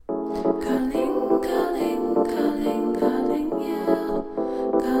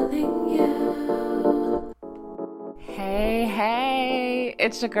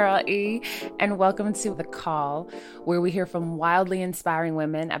it's your girl E, and welcome to The Call, where we hear from wildly inspiring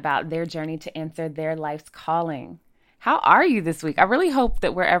women about their journey to answer their life's calling. How are you this week? I really hope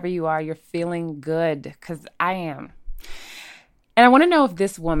that wherever you are, you're feeling good, because I am. And I want to know if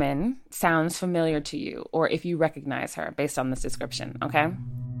this woman sounds familiar to you, or if you recognize her based on this description, okay?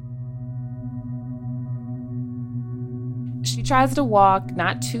 She tries to walk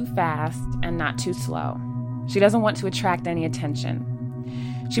not too fast and not too slow. She doesn't want to attract any attention.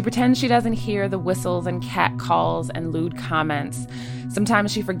 She pretends she doesn't hear the whistles and cat calls and lewd comments.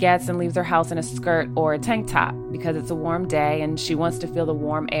 Sometimes she forgets and leaves her house in a skirt or a tank top because it's a warm day and she wants to feel the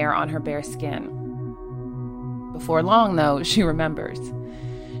warm air on her bare skin. Before long, though, she remembers.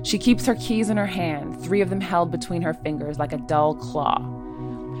 She keeps her keys in her hand, 3 of them held between her fingers like a dull claw.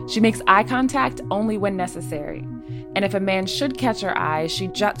 She makes eye contact only when necessary. And if a man should catch her eye, she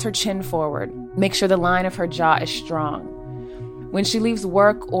juts her chin forward, makes sure the line of her jaw is strong. When she leaves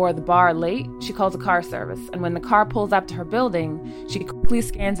work or the bar late, she calls a car service. And when the car pulls up to her building, she quickly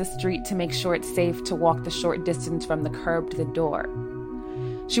scans the street to make sure it's safe to walk the short distance from the curb to the door.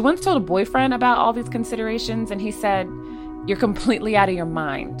 She once told a boyfriend about all these considerations, and he said, "You're completely out of your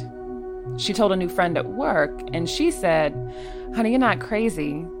mind." She told a new friend at work, and she said, "Honey, you're not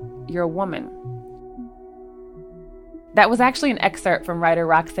crazy. You're a woman." That was actually an excerpt from writer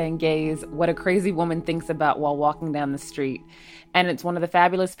Roxane Gay's What a Crazy Woman Thinks About While Walking Down the Street, and it's one of the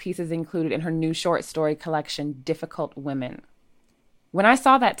fabulous pieces included in her new short story collection, Difficult Women. When I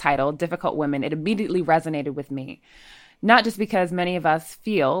saw that title, Difficult Women, it immediately resonated with me. Not just because many of us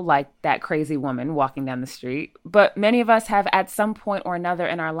feel like that crazy woman walking down the street, but many of us have at some point or another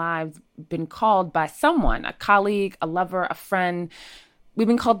in our lives been called by someone, a colleague, a lover, a friend. We've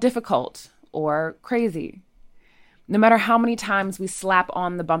been called difficult or crazy. No matter how many times we slap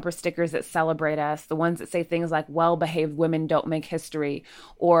on the bumper stickers that celebrate us, the ones that say things like well-behaved women don't make history,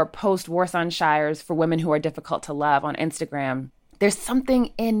 or post Worcestershires for women who are difficult to love on Instagram, there's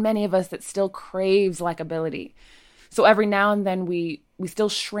something in many of us that still craves likability. So every now and then we still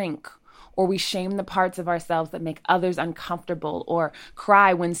shrink, or we shame the parts of ourselves that make others uncomfortable, or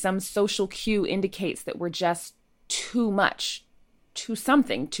cry when some social cue indicates that we're just too much, too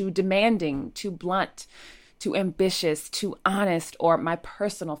something, too demanding, too blunt, too ambitious, too honest, or my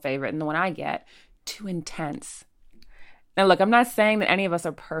personal favorite, and the one I get, too intense. Now, look, I'm not saying that any of us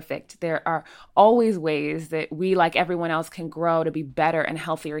are perfect. There are always ways that we, like everyone else, can grow to be better and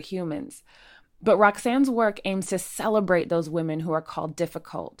healthier humans. But Roxane's work aims to celebrate those women who are called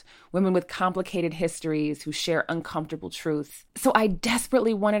difficult, women with complicated histories who share uncomfortable truths. So I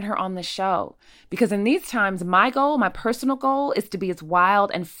desperately wanted her on the show because in these times, my personal goal, is to be as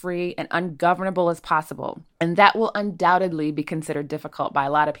wild and free and ungovernable as possible. And that will undoubtedly be considered difficult by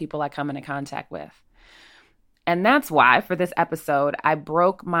a lot of people I come into contact with. And that's why, for this episode, I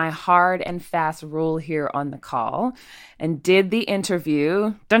broke my hard and fast rule here on The Call and did the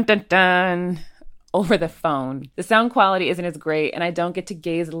interview, dun dun dun, over the phone. The sound quality isn't as great, and I don't get to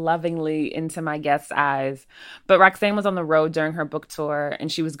gaze lovingly into my guest's eyes. But Roxane was on the road during her book tour,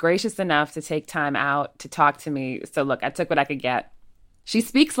 and she was gracious enough to take time out to talk to me. So look, I took what I could get. She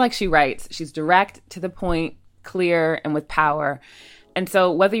speaks like she writes. She's direct, to the point, clear, and with power. And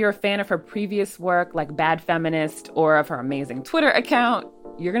so whether you're a fan of her previous work like Bad Feminist or of her amazing Twitter account,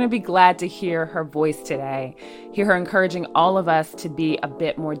 you're going to be glad to hear her voice today, hear her encouraging all of us to be a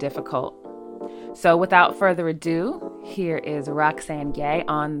bit more difficult. So without further ado, here is Roxane Gay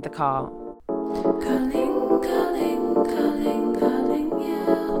on The Call. Calling you.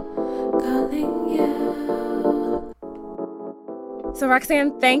 So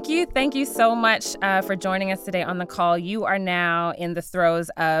Roxane, thank you. Thank you so much for joining us today on The Call. You are now in the throes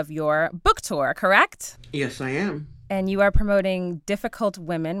of your book tour, correct? Yes, I am. And you are promoting Difficult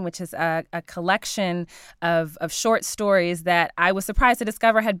Women, which is a collection of short stories that I was surprised to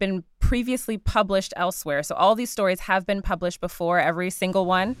discover had been previously published elsewhere. So all these stories have been published before, every single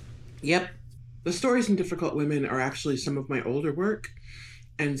one? Yep. The stories in Difficult Women are actually some of my older work.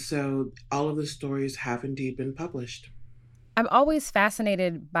 And so all of the stories have indeed been published. I'm always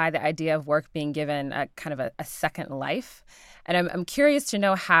fascinated by the idea of work being given a kind of a second life. And I'm curious to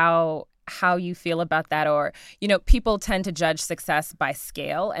know how you feel about that. Or, people tend to judge success by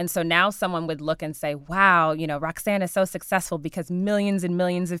scale. And so now someone would look and say, wow, Roxane is so successful because millions and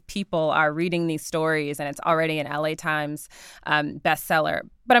millions of people are reading these stories and it's already an LA Times bestseller.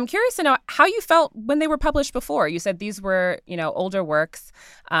 But I'm curious to know how you felt when they were published before. You said these were, older works.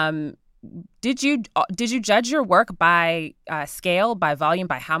 Did you judge your work by scale, by volume,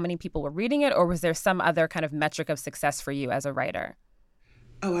 by how many people were reading it? Or was there some other kind of metric of success for you as a writer?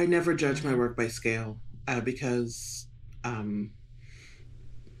 Oh, I never judge my work by scale because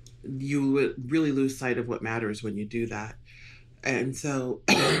you really lose sight of what matters when you do that. And so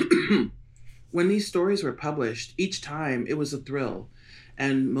when these stories were published, each time it was a thrill.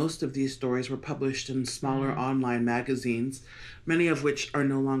 And most of these stories were published in smaller online magazines, many of which are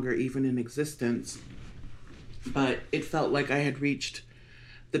no longer even in existence. But it felt like I had reached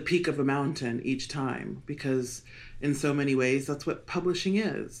the peak of a mountain each time, because in so many ways, that's what publishing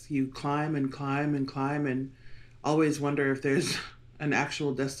is. You climb and climb and climb and always wonder if there's an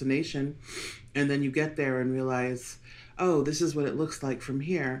actual destination. And then you get there and realize, oh, this is what it looks like from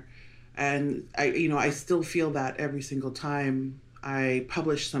here. And I still feel that every single time I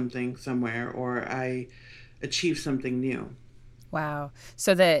publish something somewhere or I achieve something new. Wow.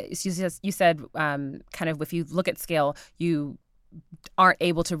 So you said kind of if you look at scale, you aren't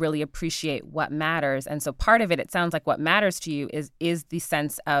able to really appreciate what matters. And so part of it sounds like what matters to you is the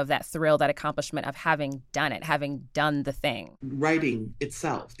sense of that thrill, that accomplishment of having done it, having done the thing. Writing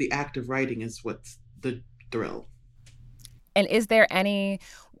itself, the act of writing is what's the thrill. And is there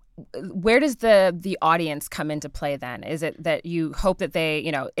where does the audience come into play then? Is it that you hope that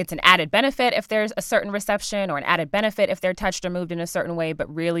it's an added benefit if there's a certain reception, or an added benefit if they're touched or moved in a certain way,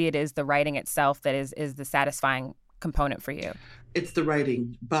 but really it is the writing itself that is the satisfying component for you? It's the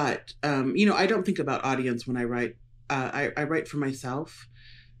writing, but I don't think about audience when I write. I write for myself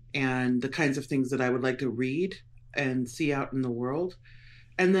and the kinds of things that I would like to read and see out in the world.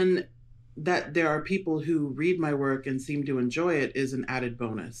 And then that there are people who read my work and seem to enjoy it is an added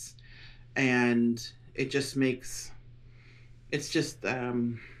bonus. And it's just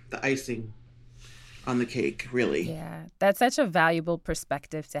the icing on the cake, really. Yeah, that's such a valuable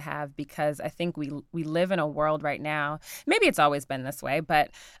perspective to have, because I think we live in a world right now, maybe it's always been this way, but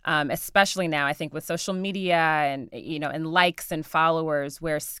especially now, I think with social media and likes and followers,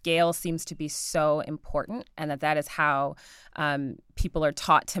 where scale seems to be so important, and that is how people are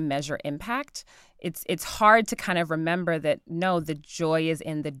taught to measure impact. It's hard to kind of remember that, no, the joy is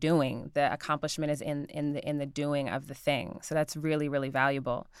in the doing, the accomplishment is in the doing of the thing. So that's really, really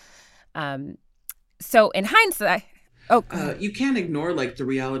valuable. So in hindsight, you can't ignore the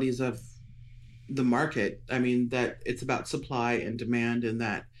realities of the market. I mean, that it's about supply and demand, and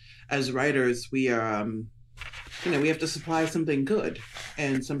that as writers, we are, we have to supply something good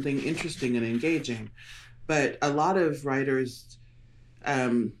and something interesting and engaging. But a lot of writers,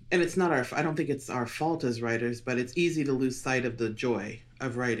 and it's not I don't think it's our fault as writers, but it's easy to lose sight of the joy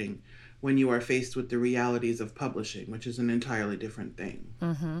of writing when you are faced with the realities of publishing, which is an entirely different thing.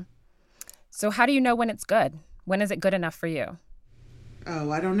 Mm-hmm. So how do you know when it's good? When is it good enough for you?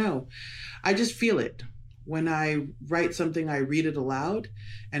 Oh, I don't know. I just feel it. When I write something, I read it aloud.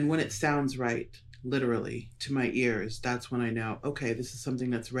 And when it sounds right, literally, to my ears, that's when I know, okay, this is something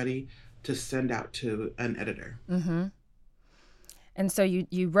that's ready to send out to an editor. Mm-hmm. And so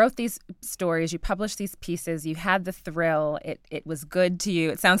you wrote these stories, you published these pieces, you had the thrill, it was good to you.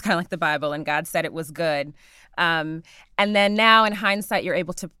 It sounds kind of like the Bible, and God said it was good. And then now in hindsight, you're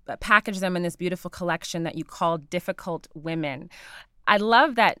able to package them in this beautiful collection that you call Difficult Women. I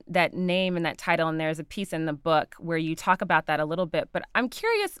love that name and that title, and there's a piece in the book where you talk about that a little bit. But I'm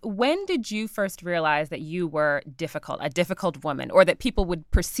curious, when did you first realize that you were a difficult woman, or that people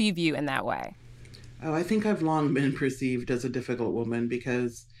would perceive you in that way? Oh, I think I've long been perceived as a difficult woman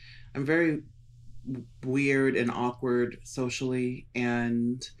because I'm very weird and awkward socially,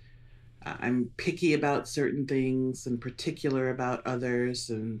 and I'm picky about certain things and particular about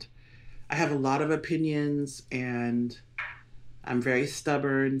others, and I have a lot of opinions, and I'm very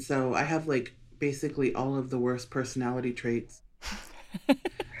stubborn. So I have basically all of the worst personality traits.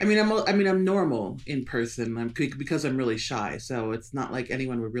 I'm normal in person because I'm really shy. So it's not like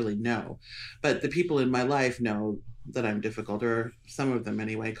anyone would really know. But the people in my life know that I'm difficult, or some of them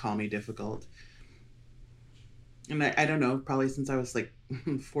anyway call me difficult. And I don't know, probably since I was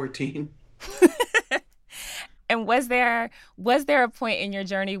 14. And was there a point in your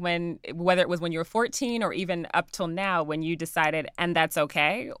journey when, whether it was when you were 14 or even up till now, when you decided, and that's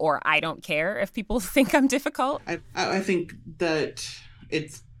okay, or I don't care if people think I'm difficult? I think that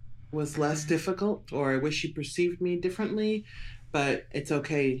it was less difficult, or I wish you perceived me differently, but it's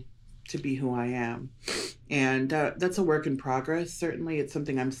okay to be who I am. And that's a work in progress. Certainly it's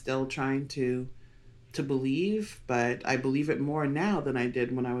something I'm still trying to believe, but I believe it more now than I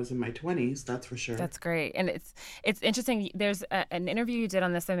did when I was in my 20s, that's for sure. That's great. And it's interesting. There's an interview you did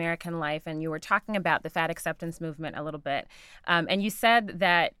on This American Life, and you were talking about the fat acceptance movement a little bit. And you said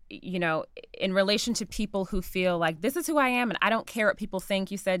that, in relation to people who feel like, this is who I am and I don't care what people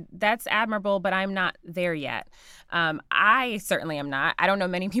think, you said, that's admirable, but I'm not there yet. I certainly am not. I don't know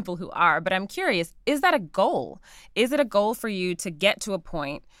many people who are, but I'm curious, is that a goal? Is it a goal for you to get to a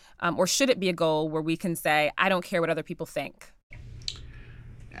point Or should it be a goal where we can say, I don't care what other people think?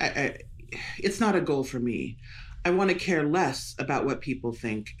 It's not a goal for me. I want to care less about what people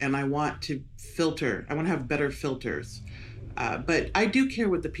think, and I want to filter. I want to have better filters. But I do care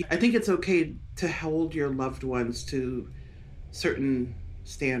what the people. I think it's okay to hold your loved ones to certain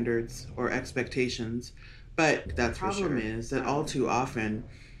standards or expectations. But the problem is that all too often,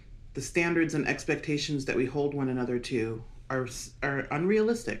 the standards and expectations that we hold one another to are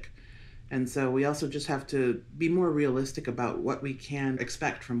unrealistic. And so we also just have to be more realistic about what we can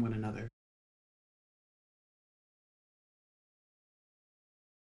expect from one another.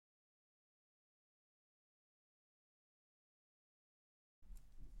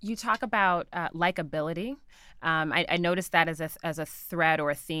 You talk about likability. I noticed that as a thread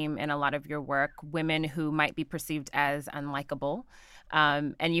or a theme in a lot of your work, women who might be perceived as unlikable.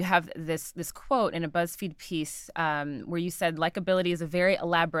 And you have this quote in a BuzzFeed piece where you said likability is a very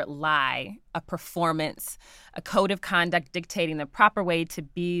elaborate lie, a performance, a code of conduct dictating the proper way to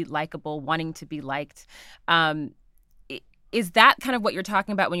be likable, wanting to be liked. Is that kind of what you're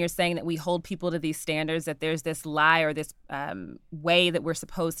talking about when you're saying that we hold people to these standards, that there's this lie or this way that we're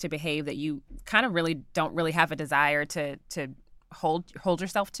supposed to behave that you kind of really don't really have a desire to hold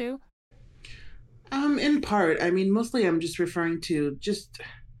yourself to? In part, I mean, mostly I'm just referring to just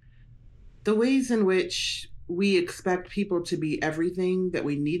the ways in which we expect people to be everything that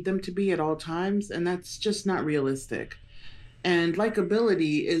we need them to be at all times, and that's just not realistic. And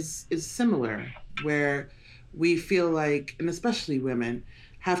likability is similar, where we feel like, and especially women,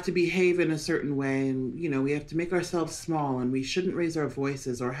 have to behave in a certain way, and we have to make ourselves small, and we shouldn't raise our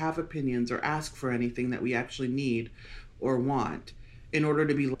voices or have opinions or ask for anything that we actually need or want in order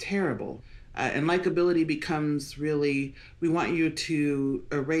to be terrible. And likability becomes really, we want you to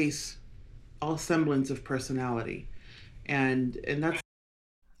erase all semblance of personality, and that's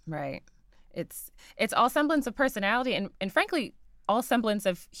Right. It's all semblance of personality and frankly all semblance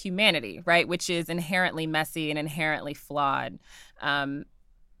of humanity, right? Which is inherently messy and inherently flawed.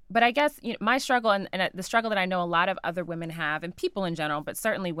 But I guess my struggle and the struggle that I know a lot of other women have, and people in general, but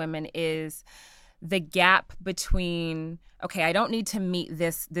certainly women, is the gap between, okay, I don't need to meet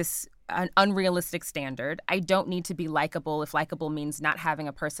this an unrealistic standard. I don't need to be likable if likable means not having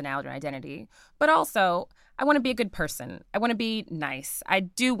a personality or identity. But also, I want to be a good person. I want to be nice. I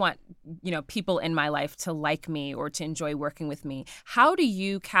do want, people in my life to like me or to enjoy working with me. How do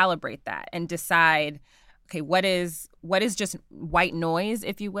you calibrate that and decide, okay, what is just white noise,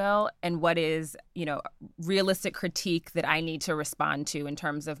 if you will, and what is, realistic critique that I need to respond to in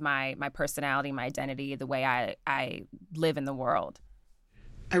terms of my personality, my identity, the way I live in the world?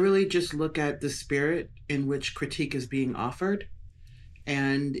 I really just look at the spirit in which critique is being offered.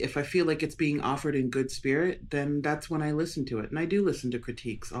 And if I feel like it's being offered in good spirit, then that's when I listen to it. And I do listen to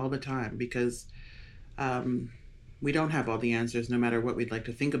critiques all the time because we don't have all the answers, no matter what we'd like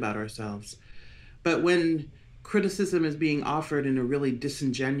to think about ourselves. But when criticism is being offered in a really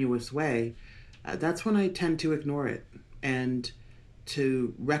disingenuous way, that's when I tend to ignore it and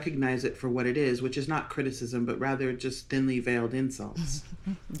to recognize it for what it is, which is not criticism, but rather just thinly veiled insults.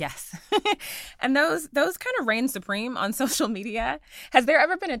 Yes. And those kind of reign supreme on social media. Has there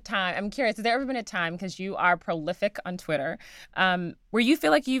ever been a time, I'm curious, has there ever been a time, because you are prolific on Twitter, where you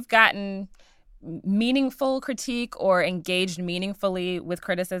feel like you've gotten meaningful critique or engaged meaningfully with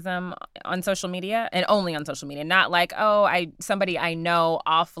criticism on social media, and only on social media? Not like, somebody I know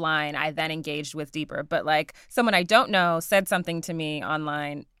offline I then engaged with deeper, but like someone I don't know said something to me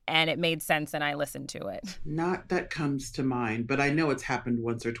online and it made sense and I listened to it. Not that comes to mind, but I know it's happened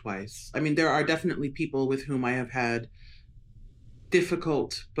once or twice. I mean, there are definitely people with whom I have had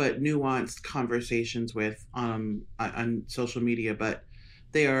difficult but nuanced conversations with on social media, but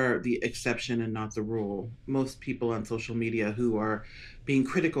they are the exception and not the rule. Most people on social media who are being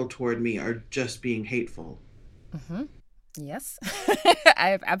critical toward me are just being hateful. Mm-hmm. Yes, I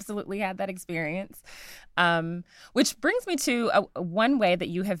have absolutely had that experience, which brings me to one way that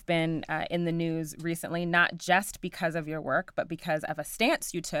you have been in the news recently, not just because of your work, but because of a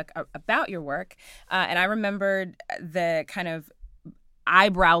stance you took about your work. And I remembered the kind of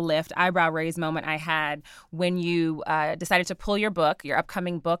eyebrow raise moment I had when you decided to pull your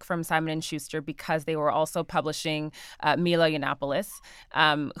upcoming book from Simon & Schuster, because they were also publishing Milo Yiannopoulos,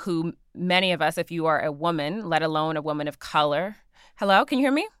 who many of us, if you are a woman, let alone a woman of color. Hello, can you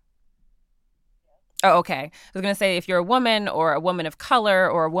hear me? Oh, okay. I was going to say, if you're a woman or a woman of color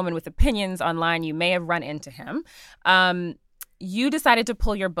or a woman with opinions online, you may have run into him. You decided to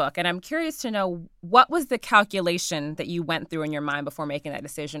pull your book, and I'm curious to know, what was the calculation that you went through in your mind before making that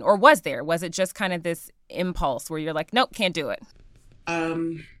decision? Or was it just kind of this impulse where you're like, nope, can't do it?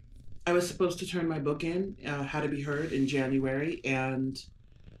 I was supposed to turn my book in, How to Be Heard, in January, and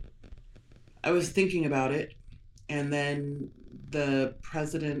I was thinking about it, and then the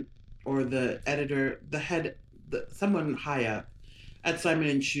president or the editor, the head, someone high up at Simon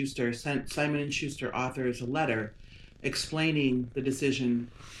and Schuster sent Simon and Schuster authors a letter explaining the decision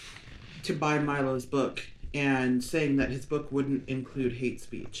to buy Milo's book and saying that his book wouldn't include hate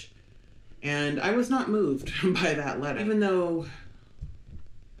speech. And I was not moved by that letter, even though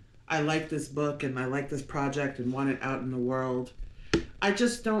I like this book and I like this project and want it out in the world. I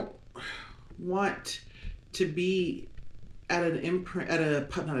just don't want to be at an imprint, at a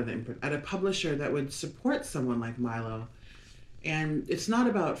not at an imprint, at a publisher that would support someone like Milo. And it's not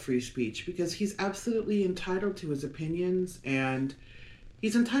about free speech because he's absolutely entitled to his opinions and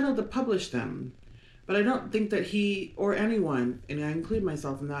he's entitled to publish them. But I don't think that he or anyone, and I include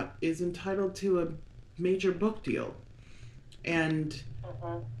myself in that, is entitled to a major book deal. And,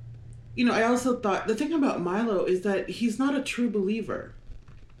 I also thought the thing about Milo is that he's not a true believer.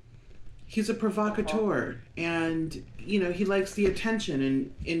 He's a provocateur, and he likes the attention,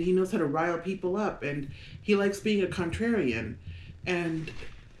 and he knows how to rile people up, and he likes being a contrarian. And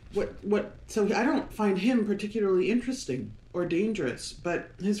so I don't find him particularly interesting or dangerous,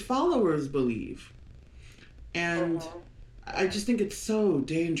 but his followers believe. And I just think it's so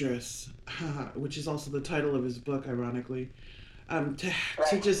dangerous, which is also the title of his book, ironically,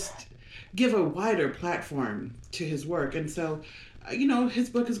 to just give a wider platform to his work. And so, his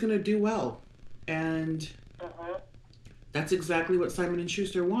book is going to do well. And that's exactly what Simon and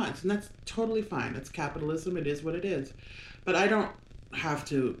Schuster wants. And that's totally fine. That's capitalism. It is what it is. But I don't have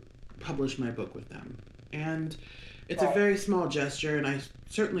to publish my book with them. And it's a very small gesture, and I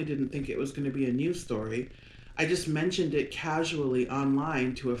certainly didn't think it was going to be a news story. I just mentioned it casually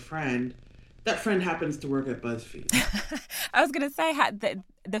online to a friend. That friend happens to work at BuzzFeed. I was going to say,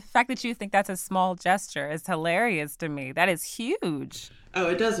 the fact that you think that's a small gesture is hilarious to me. That is huge. Oh,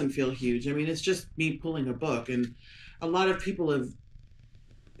 it doesn't feel huge. I mean, it's just me pulling a book, and a lot of people have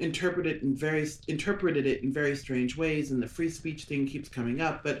interpreted it in very strange ways, and the free speech thing keeps coming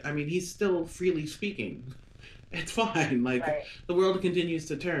up. But I mean, he's still freely speaking. It's fine. The world continues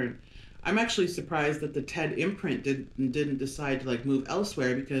to turn. I'm actually surprised that the TED imprint didn't decide to move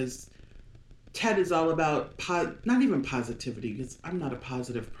elsewhere, because TED is all about not even positivity, because I'm not a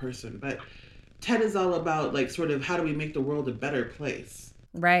positive person, but TED is all about sort of how do we make the world a better place.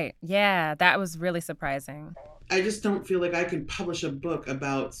 Right. Yeah, that was really surprising. I just don't feel like I can publish a book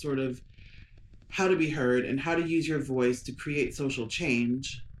about sort of how to be heard and how to use your voice to create social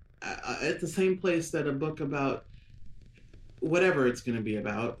change at the same place that a book about whatever it's going to be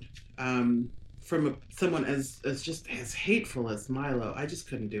about from someone as hateful as Milo. I just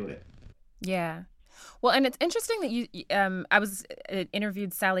couldn't do it. Yeah. Well, and it's interesting that you I was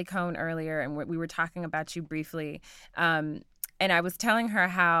interviewed Sally Cohn earlier, and we were talking about you briefly. And I was telling her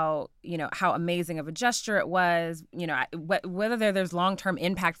how how amazing of a gesture it was, whether there's long-term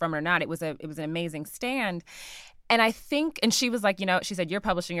impact from it or not. It was an amazing stand. And she was like, she said, "You're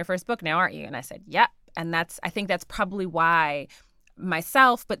publishing your first book now, aren't you?" And I said, "Yep." And I think that's probably why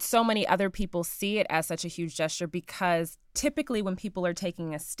myself, but so many other people see it as such a huge gesture, because typically when people are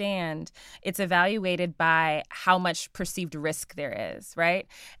taking a stand, it's evaluated by how much perceived risk there is, right?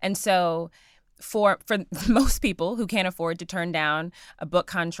 And so for most people who can't afford to turn down a book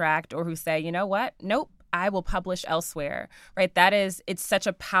contract, or who say, you know what, nope, I will publish elsewhere, right? It's such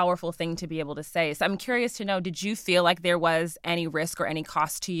a powerful thing to be able to say. So I'm curious to know, did you feel like there was any risk or any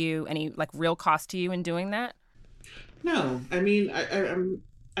cost to you, any real cost to you in doing that? No, I mean,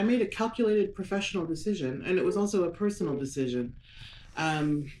 I made a calculated professional decision, and it was also a personal decision.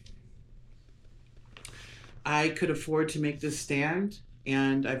 I could afford to make this stand,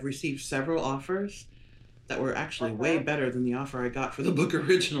 and I've received several offers that were actually way better than the offer I got for the book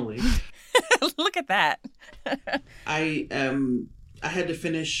originally. Look at that. I had to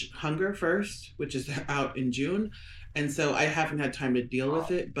finish Hunger first, which is out in June, and so I haven't had time to deal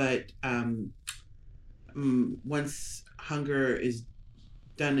with it. But once Hunger is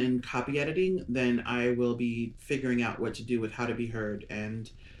done in copy editing, then I will be figuring out what to do with How to Be Heard, and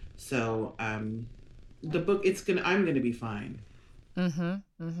so the book I'm gonna be fine.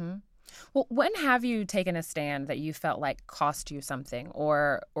 Well, when have you taken a stand that you felt like cost you something,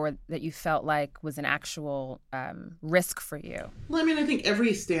 or that you felt like was an actual risk for you? Well, I mean, I think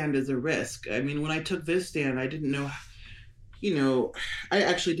every stand is a risk. I mean, when I took this stand, I didn't know, I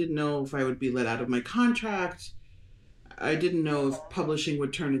actually didn't know if I would be let out of my contract. I didn't know if publishing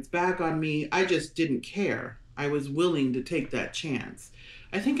would turn its back on me. I just didn't care. I was willing to take that chance.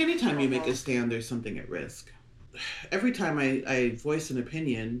 I think anytime you make a stand, there's something at risk. every time I voice an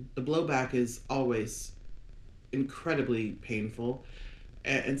opinion, the blowback is always incredibly painful.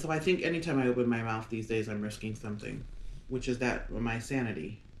 And so I think anytime I open my mouth these days, I'm risking something, which is that my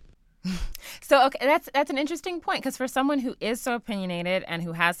sanity. So okay, that's an interesting point because for someone who is so opinionated and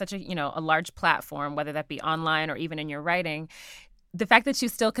who has such a a large platform, whether that be online or even in your writing, the fact that you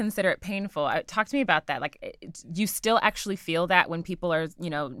still consider it painful. Talk to me about that. Like, do you still actually feel that when people are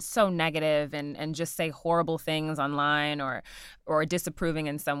so negative and just say horrible things online or disapproving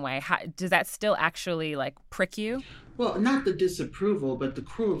in some way? Does that still actually like prick you? Well, not the disapproval, but the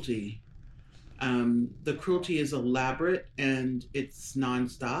cruelty. The cruelty is elaborate and it's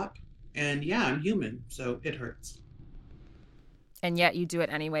nonstop. And yeah, I'm human, so it hurts And yet you do it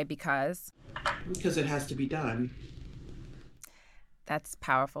anyway because because it has to be done. that's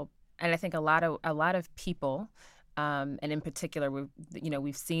powerful. And I think a lot of people, and in particular,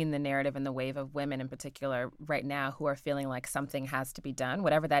 we've seen the narrative and the wave of women in particular right now who are feeling like something has to be done,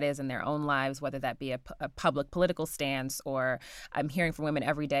 whatever that is in their own lives, whether that be a public political stance, or I'm hearing from women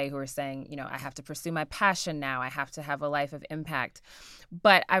every day who are saying, I have to pursue my passion now, I have to have a life of impact.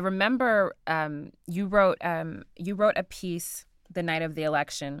 But I remember you wrote a piece the night of the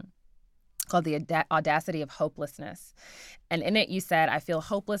election called The Audacity of Hopelessness. And in it, you said, I feel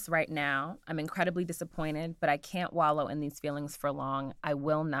hopeless right now. I'm incredibly disappointed, but I can't wallow in these feelings for long. I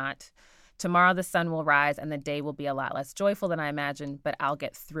will not. Tomorrow the sun will rise and the day will be a lot less joyful than I imagined, but I'll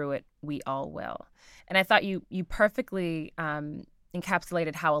get through it. We all will. And I thought you perfectly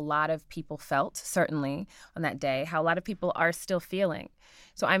encapsulated how a lot of people felt, certainly on that day, how a lot of people are still feeling.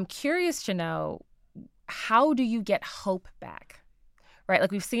 So I'm curious to know, how do you get hope back? Right?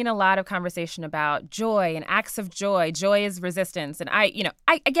 Like we've seen a lot of conversation about joy and acts of joy. Joy is resistance. And I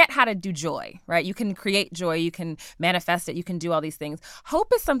get how to do joy, right? You can create joy, you can manifest it, you can do all these things.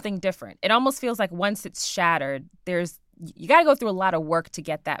 Hope is something different. It almost feels like once it's shattered, you got to go through a lot of work to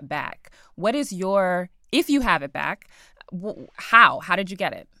get that back. What is if you have it back, how did you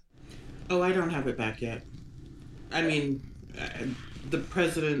get it? Oh, I don't have it back yet. I mean, the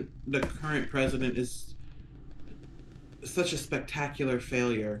current president is such a spectacular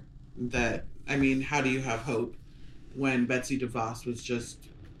failure that, I mean, how do you have hope when Betsy DeVos was just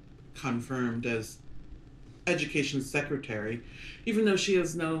confirmed as education secretary, even though she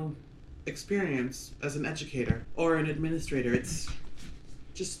has no experience as an educator or an administrator? It's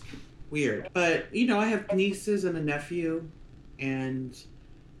just weird. But, I have nieces and a nephew, and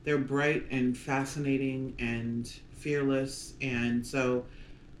they're bright and fascinating and fearless. And so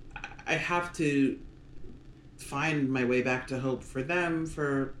I have to find my way back to hope for them,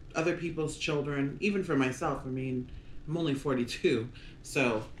 for other people's children, even for myself. I mean, I'm only 42,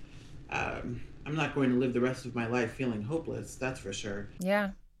 so I'm not going to live the rest of my life feeling hopeless, that's for sure.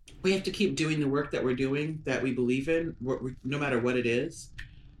 Yeah. We have to keep doing the work that we're doing, that we believe in, no matter what it is.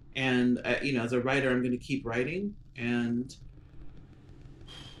 And, as a writer, I'm going to keep writing and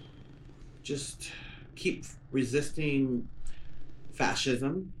just keep resisting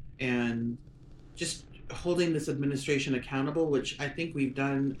fascism and just holding this administration accountable, which I think we've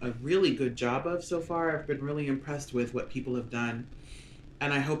done a really good job of so far. I've been really impressed with what people have done.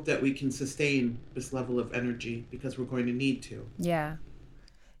 And I hope that we can sustain this level of energy because we're going to need to. Yeah.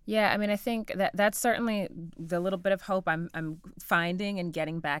 Yeah, I mean, I think that's certainly the little bit of hope I'm finding and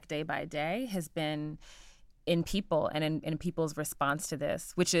getting back day by day has been in people and in people's response to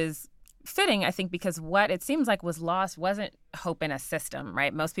this, which is fitting, I think, because what it seems like was lost wasn't hope in a system,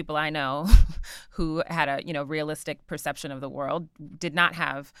 right? Most people I know who had a realistic perception of the world did not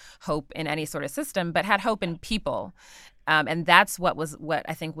have hope in any sort of system, but had hope in people, and that's what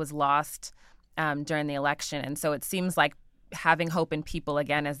I think was lost during the election. And so it seems like having hope in people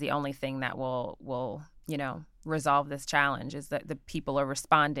again is the only thing that will resolve this challenge, is that the people are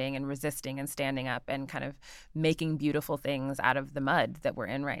responding and resisting and standing up and kind of making beautiful things out of the mud that we're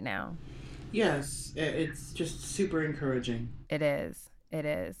in right now. Yes, it's just super encouraging. It is. It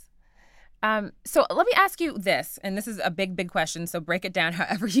is. So let me ask you this, and this is a big, big question, so break it down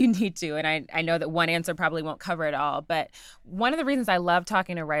however you need to. And I know that one answer probably won't cover it all, but one of the reasons I love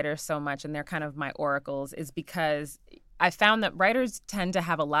talking to writers so much, and they're kind of my oracles, is because I found that writers tend to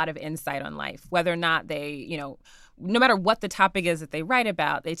have a lot of insight on life, whether or not they, no matter what the topic is that they write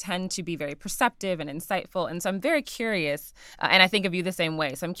about, they tend to be very perceptive and insightful. And so I'm very curious, and I think of you the same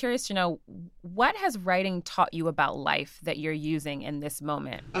way. So I'm curious to know, what has writing taught you about life that you're using in this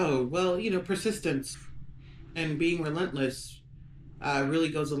moment? Oh, well, persistence and being relentless really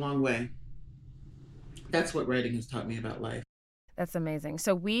goes a long way. That's what writing has taught me about life. That's amazing.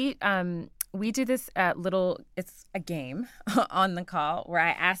 So we do this it's a game on the call where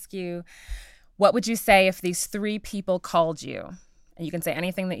I ask you What would you say if these three people called you? And you can say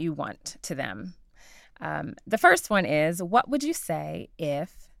anything that you want to them. The first one is, what would you say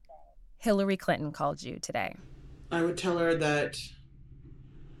if Hillary Clinton called you today? I would tell her that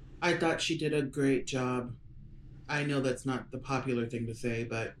I thought she did a great job. I know that's not the popular thing to say,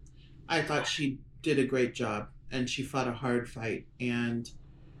 but I thought she did a great job and she fought a hard fight and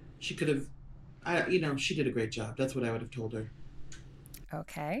she could have, she did a great job. That's what I would have told her.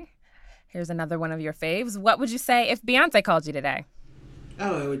 Okay. Here's another one of your faves. What would you say if Beyonce called you today?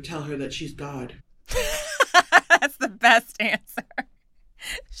 Oh, I would tell her that she's God. That's the best answer.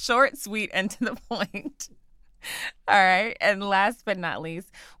 Short, sweet, and to the point. All right. And last but not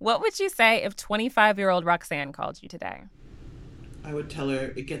least, what would you say if 25-year-old Roxane called you today? I would tell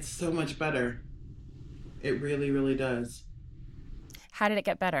her it gets so much better. It really, really does. How did it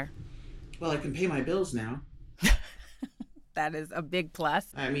get better? Well, I can pay my bills now. That is a big plus.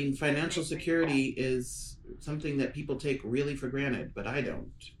 I mean, financial security is something that people take really for granted, but I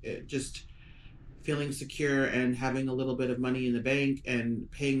don't. It just feeling secure and having a little bit of money in the bank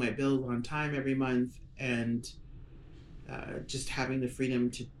and paying my bills on time every month and just having the freedom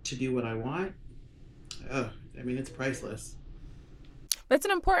to do what I want. Oh, I mean, it's priceless. But it's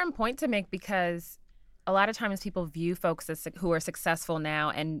an important point to make because a lot of times people view folks who are successful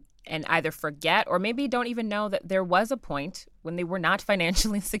now and either forget or maybe don't even know that there was a point when they were not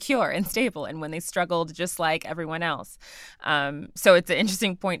financially secure and stable and when they struggled just like everyone else. So it's an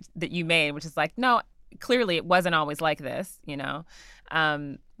interesting point that you made, which is like, no, clearly it wasn't always like this, you know.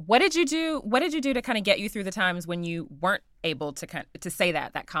 What did you do? What did you do to kind of get you through the times when you weren't able to say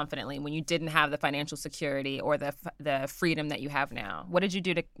that confidently, when you didn't have the financial security or the freedom that you have now? What did you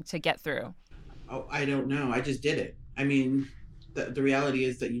do to get through? Oh, I don't know. I just did it. I mean, the reality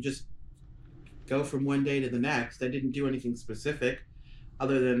is that you just go from one day to the next. I didn't do anything specific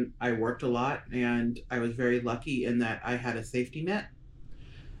other than I worked a lot and I was very lucky in that I had a safety net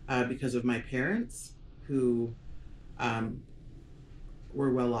because of my parents who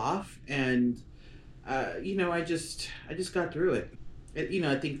were well off. And, I just got through it.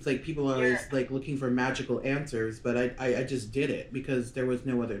 I think it's like people are always like looking for magical answers, but I just did it because there was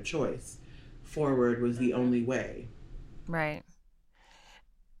no other choice. Forward was the only way. Right.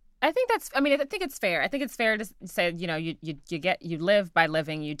 I think it's fair. I think it's fair to say, you live by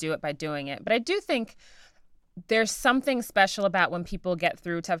living, you do it by doing it. But I do think there's something special about when people get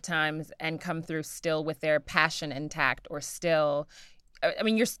through tough times and come through still with their passion intact or still. I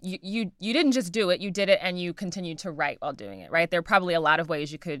mean, you didn't just do it, you did it and you continued to write while doing it, right? There are probably a lot of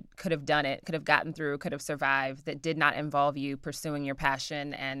ways you could have done it, could have gotten through, could have survived that did not involve you pursuing your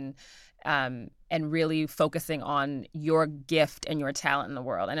passion and really focusing on your gift and your talent in the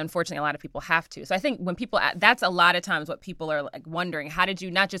world. And unfortunately, a lot of people have to. So I think when that's a lot of times what people are like wondering, how did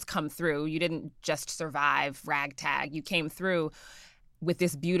you not just come through? You didn't just survive ragtag. You came through with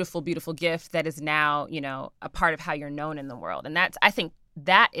this beautiful, beautiful gift that is now, a part of how you're known in the world. And I think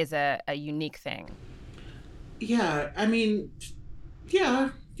that is a unique thing. Yeah, I mean,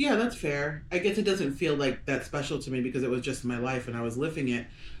 yeah, that's fair. I guess it doesn't feel like that special to me because it was just my life and I was living it.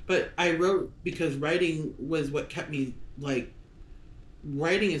 But I wrote because writing was what kept me,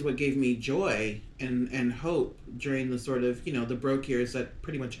 writing is what gave me joy and hope during the sort of, the broke years that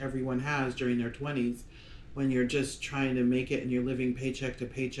pretty much everyone has during their 20s when you're just trying to make it and you're living paycheck to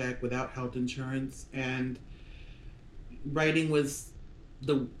paycheck without health insurance. And writing was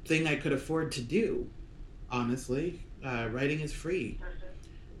the thing I could afford to do, honestly. Writing is free.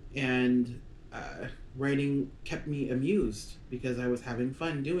 And writing kept me amused because I was having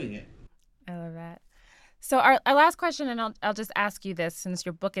fun doing it. I love that. So our last question, and I'll just ask you this, since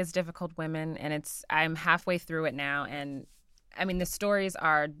your book is Difficult Women, and I'm halfway through it now, and I mean the stories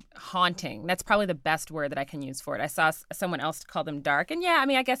are haunting. That's probably the best word that I can use for it. I saw someone else call them dark, and yeah, I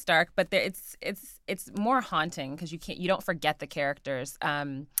mean I guess dark, but it's more haunting because you don't forget the characters.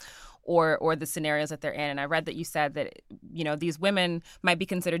 Or the scenarios that they're in. And I read that you said that, these women might be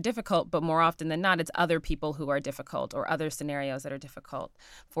considered difficult, but more often than not, it's other people who are difficult or other scenarios that are difficult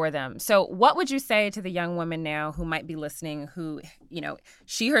for them. So what would you say to the young woman now who might be listening who,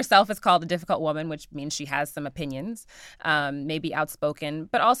 she herself is called a difficult woman, which means she has some opinions, maybe outspoken,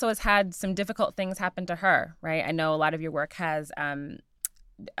 but also has had some difficult things happen to her, right? I know a lot of your work has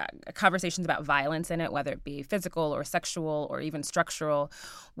conversations about violence in it, whether it be physical or sexual or even structural.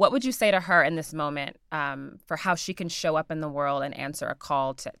 What would you say to her in this moment for how she can show up in the world and answer a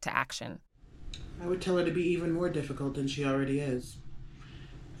call to action? I would tell her to be even more difficult than she already is.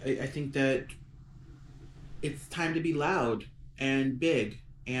 I think that it's time to be loud and big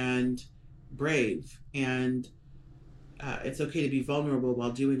and brave and It's okay to be vulnerable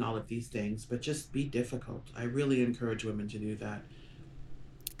while doing all of these things, but just be difficult. I really encourage women to do that.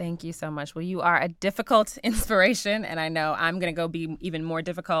 Thank you so much. Well, you are a difficult inspiration, and I know I'm going to go be even more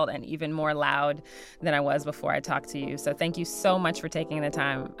difficult and even more loud than I was before I talked to you. So thank you so much for taking the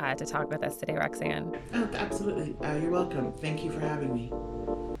time to talk with us today, Roxane. Oh, absolutely. You're welcome. Thank you for having me.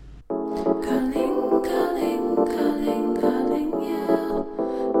 Calling, calling, calling, calling you,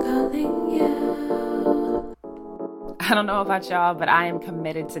 calling you. I don't know about y'all, but I am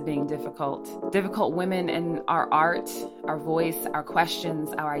committed to being difficult. Difficult women in our art, our voice, our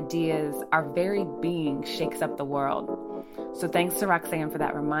questions, our ideas, our very being shakes up the world. So thanks to Roxane for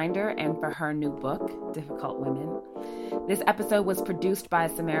that reminder and for her new book, Difficult Women. This episode was produced by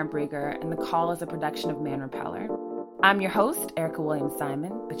Samara Breger, and The Call is a production of Man Repeller. I'm your host, Erica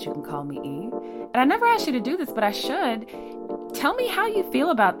Williams-Simon, but you can call me E. And I never asked you to do this, but I should. Tell me how you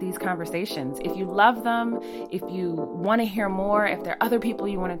feel about these conversations. If you love them, if you want to hear more, if there are other people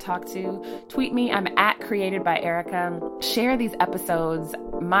you want to talk to, tweet me. I'm at Created by Erica. Share these episodes.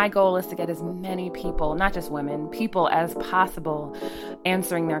 My goal is to get as many people, not just women, people as possible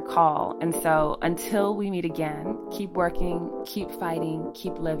answering their call. And so until we meet again, keep working, keep fighting,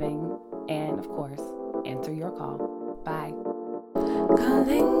 keep living, and of course, answer your call. Bye.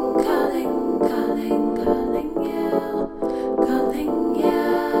 Calling, calling, calling, calling.